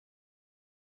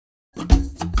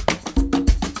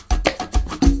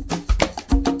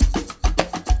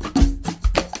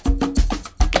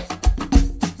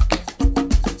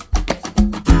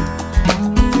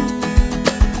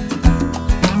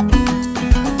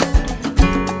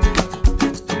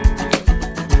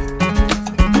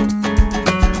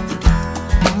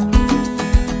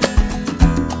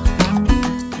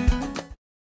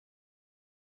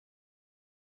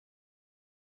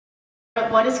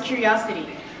curiosity?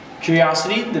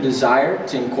 Curiosity, the desire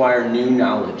to inquire new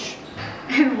knowledge.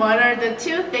 And what are the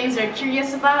two things you're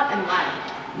curious about and why?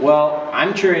 Well,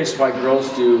 I'm curious why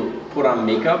girls do put on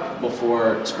makeup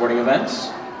before sporting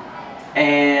events.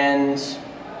 And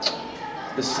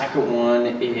the second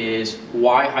one is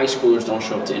why high schoolers don't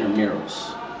show up to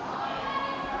intramurals.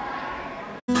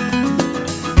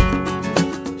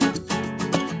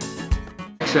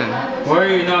 Why are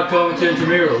you not coming to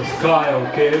intramurals,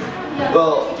 Kyle, kid?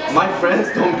 Well, my friends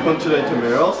don't go to the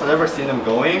intramurals. I've never seen them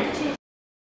going.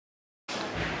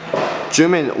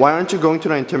 Jimin, why aren't you going to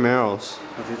the intramurals?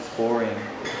 Because it's boring.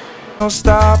 No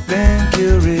stopping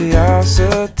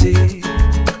curiosity.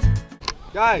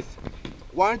 Guys,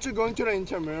 why aren't you going to the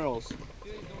intramurals?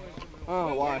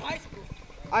 Oh, why?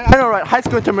 I know, right? High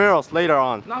school intramurals later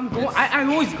on. No, I'm going. I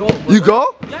always go. You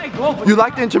go? Yeah, I go. But you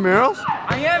like the intramurals?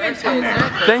 I am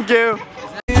intramurals. Thank you.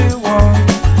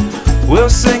 We'll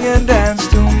sing and dance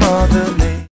to Mother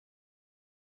Nature.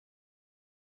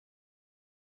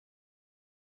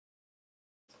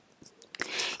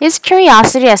 Is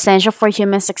curiosity essential for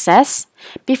human success?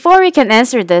 Before we can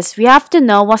answer this, we have to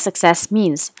know what success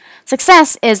means.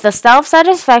 Success is the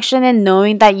self-satisfaction in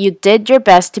knowing that you did your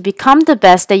best to become the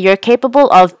best that you're capable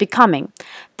of becoming.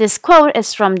 This quote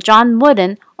is from John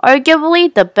Wooden,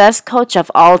 arguably the best coach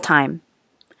of all time.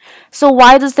 So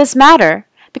why does this matter?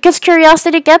 Because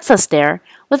curiosity gets us there.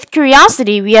 With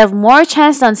curiosity, we have more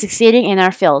chance on succeeding in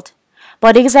our field.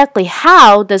 But exactly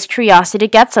how does curiosity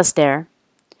get us there?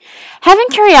 Having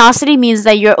curiosity means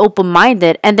that you're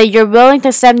open-minded and that you're willing to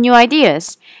accept new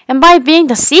ideas. And by being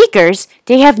the seekers,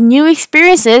 they have new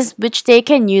experiences which they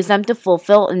can use them to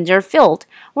fulfill in their field,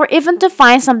 or even to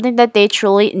find something that they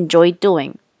truly enjoy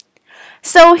doing.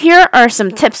 So here are some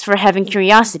tips for having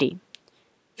curiosity.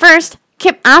 First,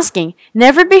 keep asking.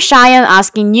 Never be shy on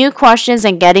asking new questions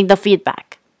and getting the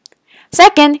feedback.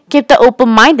 Second, keep the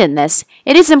open-mindedness.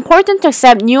 It is important to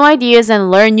accept new ideas and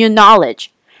learn new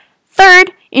knowledge.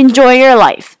 Third, enjoy your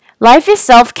life. Life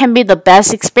itself can be the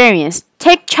best experience.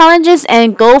 Take challenges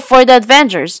and go for the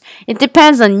adventures. It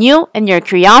depends on you and your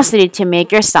curiosity to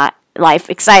make your life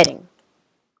exciting.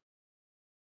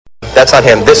 That's not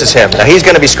him, this is him. Now he's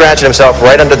going to be scratching himself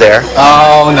right under there.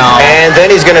 Oh no. And then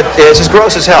he's going to, this is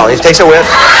gross as hell. He takes a whiff,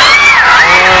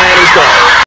 and he's gone.